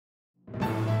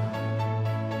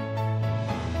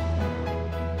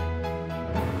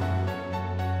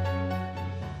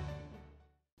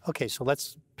Okay, so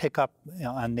let's pick up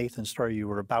on Nathan's story. You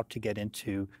were about to get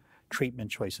into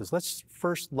treatment choices. Let's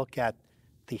first look at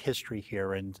the history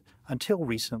here. And until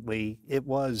recently, it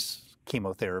was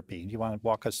chemotherapy. Do you want to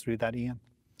walk us through that, Ian?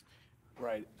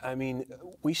 Right. I mean,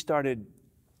 we first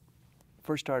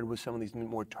started with some of these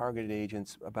more targeted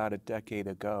agents about a decade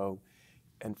ago.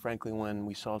 And frankly, when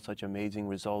we saw such amazing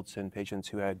results in patients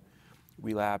who had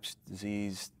relapsed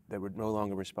disease that were no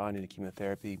longer responding to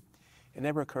chemotherapy, it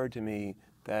never occurred to me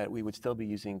that we would still be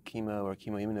using chemo or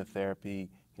chemoimmunotherapy,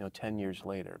 10 years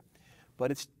later.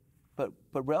 But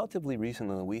relatively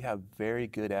recently, we have very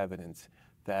good evidence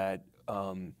that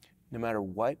no matter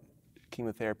what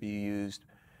chemotherapy you used,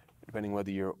 depending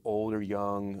whether you're old or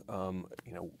young,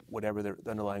 whatever the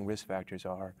underlying risk factors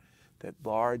are, that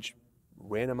large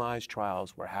randomized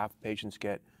trials where half patients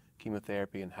get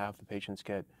chemotherapy and half the patients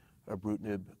get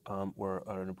ibrutinib or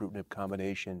an ibrutinib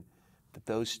combination, that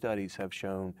those studies have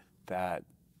shown that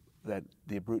the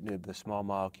ibrutinib, the small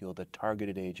molecule, the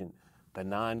targeted agent, the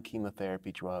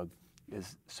non-chemotherapy drug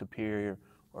is superior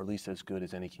or at least as good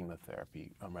as any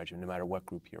chemotherapy regimen, no matter what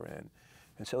group you're in.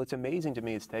 And so it's amazing to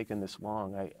me it's taken this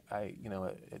long.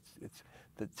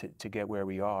 To get where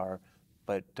we are,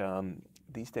 but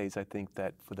these days I think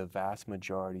that for the vast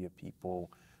majority of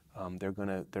people, they're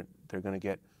gonna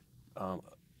get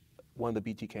one of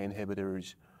the BTK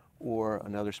inhibitors or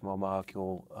another small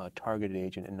molecule targeted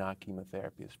agent and not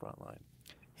chemotherapy as frontline.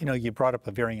 You brought up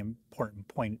a very important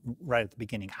point right at the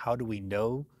beginning. How do we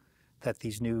know that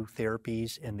these new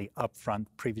therapies in the upfront,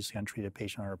 previously untreated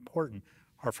patient are important?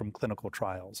 Are from clinical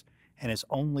trials. And it's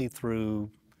only through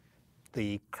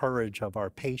the courage of our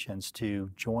patients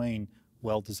to join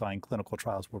well-designed clinical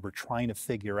trials where we're trying to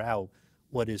figure out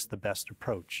what is the best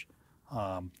approach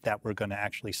that we're going to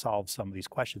actually solve some of these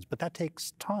questions. But that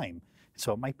takes time.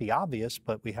 So it might be obvious,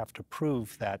 but we have to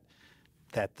prove that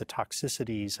the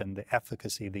toxicities and the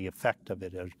efficacy, the effect of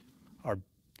it are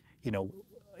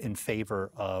in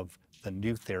favor of the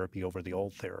new therapy over the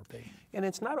old therapy. And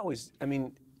it's not always,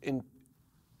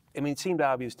 it seemed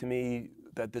obvious to me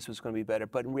that this was going to be better,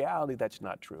 but in reality, that's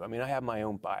not true. I have my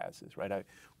own biases, right? I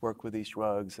work with these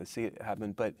drugs, I see it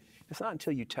happen, but it's not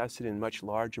until you test it in much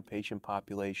larger patient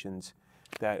populations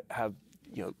that have,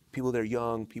 people that are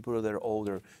young, people that are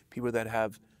older, people that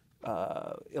have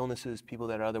illnesses, people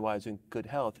that are otherwise in good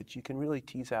health, that you can really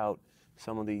tease out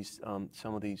some of these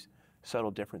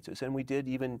subtle differences. And we did,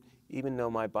 even though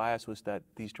my bias was that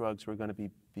these drugs were going to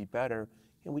be better,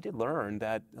 and we did learn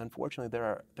that, unfortunately,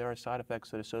 there are side effects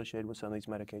that are associated with some of these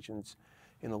medications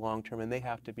in the long term, and they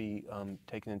have to be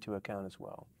taken into account as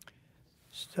well.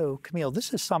 So, Camille,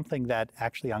 this is something that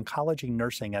actually oncology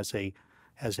nursing as a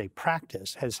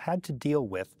practice has had to deal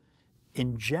with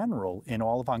in general in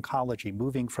all of oncology,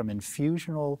 moving from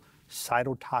infusional,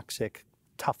 cytotoxic,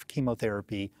 tough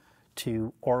chemotherapy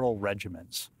to oral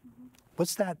regimens.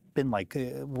 What's that been like?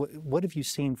 What have you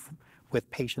seen with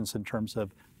patients in terms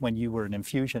of when you were an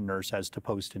infusion nurse as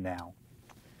opposed to now?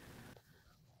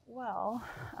 Well,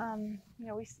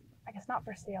 I guess not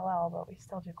for CLL, but we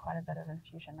still do quite a bit of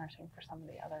infusion nursing for some of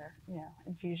the other,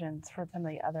 infusions for some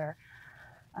of the other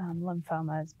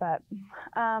lymphomas. But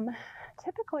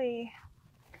typically,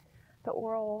 the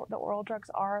oral drugs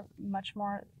are much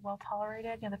more well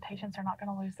tolerated. The patients are not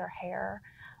going to lose their hair,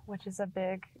 which is a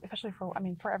big, especially for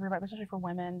everybody, but especially for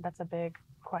women, that's a big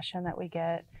question that we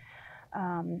get.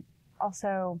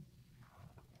 Also,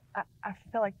 I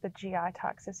feel like the GI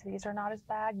toxicities are not as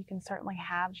bad. You can certainly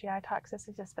have GI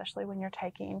toxicities, especially when you're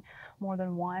taking more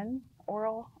than one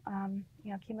oral,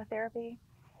 chemotherapy,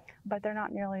 but they're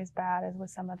not nearly as bad as with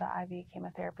some of the IV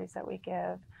chemotherapies that we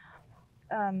give.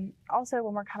 Also,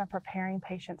 when we're kind of preparing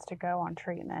patients to go on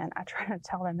treatment, I try to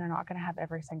tell them they're not going to have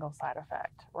every single side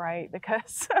effect, right?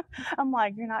 Because I'm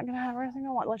like, you're not going to have every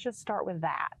single one. Let's just start with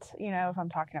that, if I'm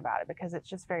talking about it, because it's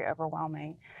just very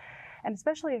overwhelming. And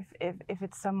especially if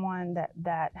it's someone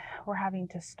that we're having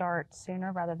to start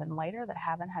sooner rather than later, that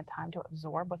haven't had time to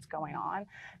absorb what's going on,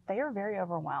 they are very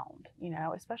overwhelmed,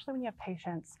 especially when you have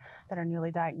patients that are newly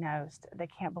diagnosed. They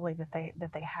can't believe that they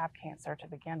have cancer to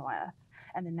begin with.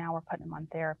 And then now we're putting them on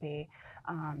therapy.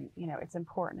 It's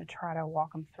important to try to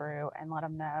walk them through and let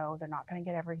them know they're not going to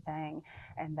get everything,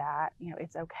 and that,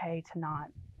 it's okay to not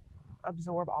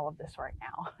absorb all of this right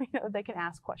now. They can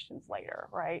ask questions later,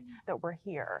 right? That we're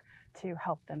here to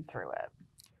help them through it.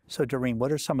 So Doreen,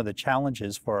 what are some of the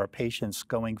challenges for our patients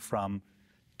going from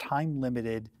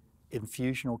time-limited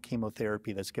infusional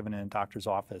chemotherapy that's given in a doctor's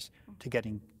office to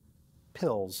getting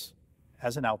pills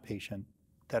as an outpatient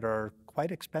that are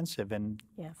quite expensive and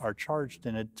are charged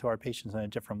to our patients in a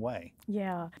different way?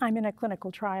 Yeah, I'm in a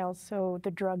clinical trial, so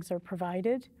the drugs are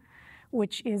provided.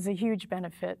 which is a huge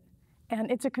benefit. And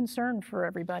it's a concern for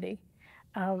everybody.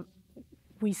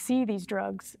 We see these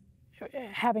drugs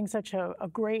having such a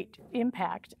great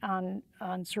impact on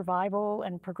survival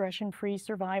and progression-free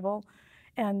survival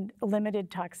and limited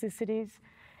toxicities,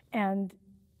 and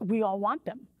we all want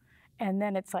them. And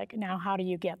then it's like, now how do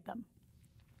you get them?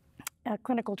 A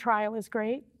clinical trial is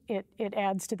great. It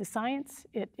adds to the science.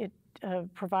 It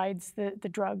provides the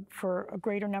drug for a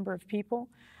greater number of people.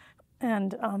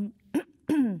 And,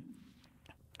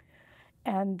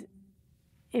 and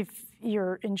if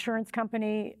your insurance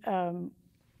company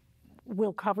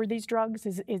will cover these drugs,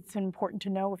 it's important to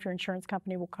know if your insurance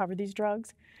company will cover these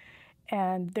drugs.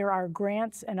 And there are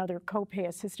grants and other co-pay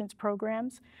assistance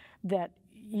programs that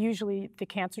usually the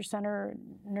cancer center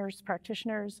nurse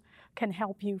practitioners can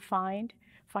help you find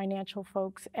financial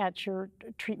folks at your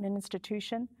treatment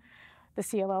institution. The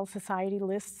CLL Society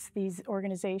lists these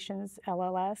organizations.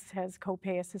 LLS has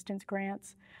co-pay assistance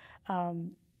grants.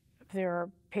 There are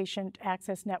patient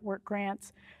access network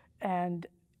grants, and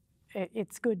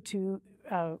it's good to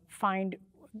find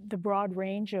the broad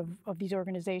range of these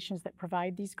organizations that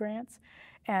provide these grants.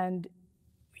 And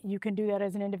you can do that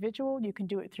as an individual. You can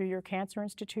do it through your cancer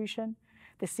institution.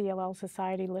 The CLL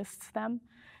Society lists them.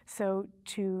 So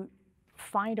to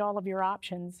find all of your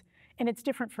options, and it's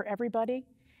different for everybody,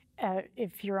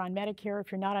 if you're on Medicare,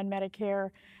 if you're not on Medicare.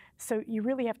 So you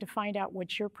really have to find out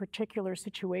what your particular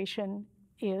situation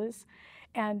is.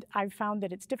 And I've found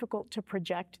that it's difficult to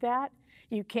project that.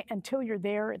 You can't, until you're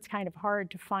there, it's kind of hard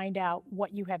to find out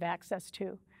what you have access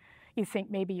to. You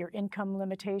think maybe your income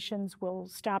limitations will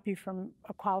stop you from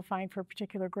qualifying for a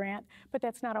particular grant, but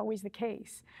that's not always the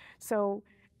case. So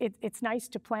it's nice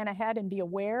to plan ahead and be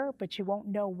aware, but you won't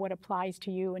know what applies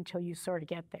to you until you sort of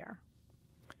get there.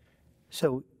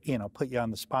 So, put you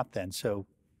on the spot then. So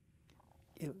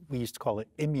we used to call it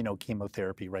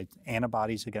immunochemotherapy, right?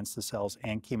 Antibodies against the cells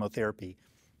and chemotherapy.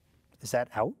 Is that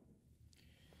out?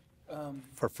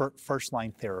 For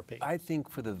first-line therapy? I think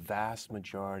for the vast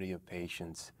majority of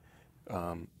patients,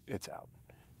 it's out.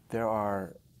 There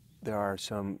are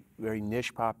some very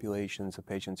niche populations of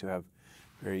patients who have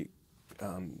very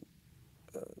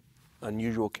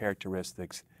unusual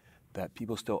characteristics that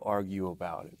people still argue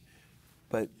about it.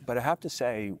 But I have to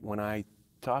say, when I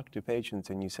talk to patients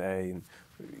and you say,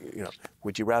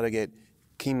 would you rather get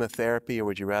chemotherapy or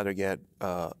would you rather get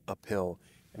a pill?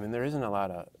 I mean, there isn't a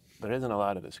lot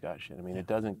of discussion. I mean, it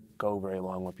doesn't go very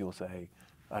long when people say,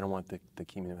 I don't want the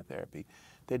chemotherapy.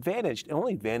 The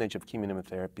only advantage of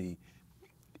chemotherapy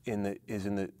is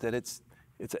that it's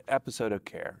an episode of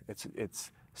care.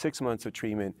 It's 6 months of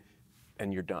treatment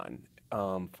and you're done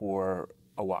for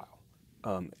a while,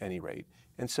 any rate.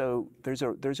 And so there's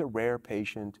a rare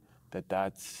patient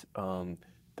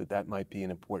that might be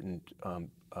an important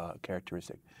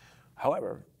characteristic.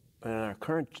 However, in our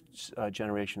current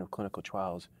generation of clinical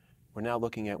trials, we're now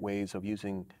looking at ways of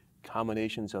using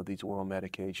combinations of these oral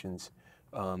medications,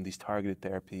 these targeted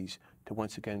therapies, to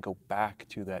once again go back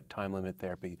to that time limit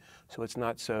therapy. So it's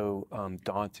not so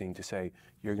daunting to say,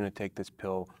 you're going to take this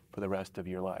pill for the rest of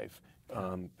your life.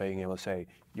 Being able to say,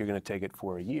 you're going to take it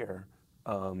for a year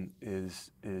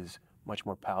is much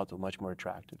more palatable, much more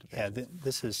attractive to patients. Yeah,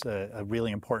 this is a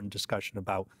really important discussion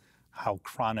about how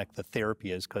chronic the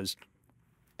therapy is, because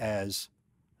as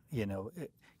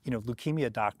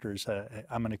leukemia doctors,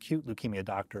 I'm an acute leukemia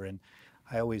doctor, and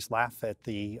I always laugh at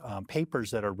the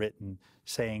papers that are written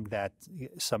saying that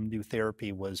some new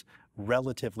therapy was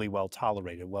relatively well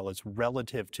tolerated. Well, it's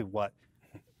relative to what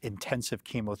intensive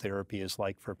chemotherapy is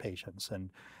like for patients,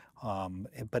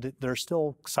 but there are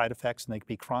still side effects, and they can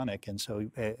be chronic. And so,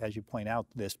 as you point out,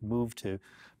 this move to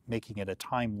making it a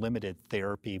time-limited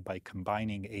therapy by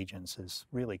combining agents is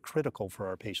really critical for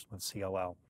our patients with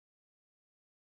CLL.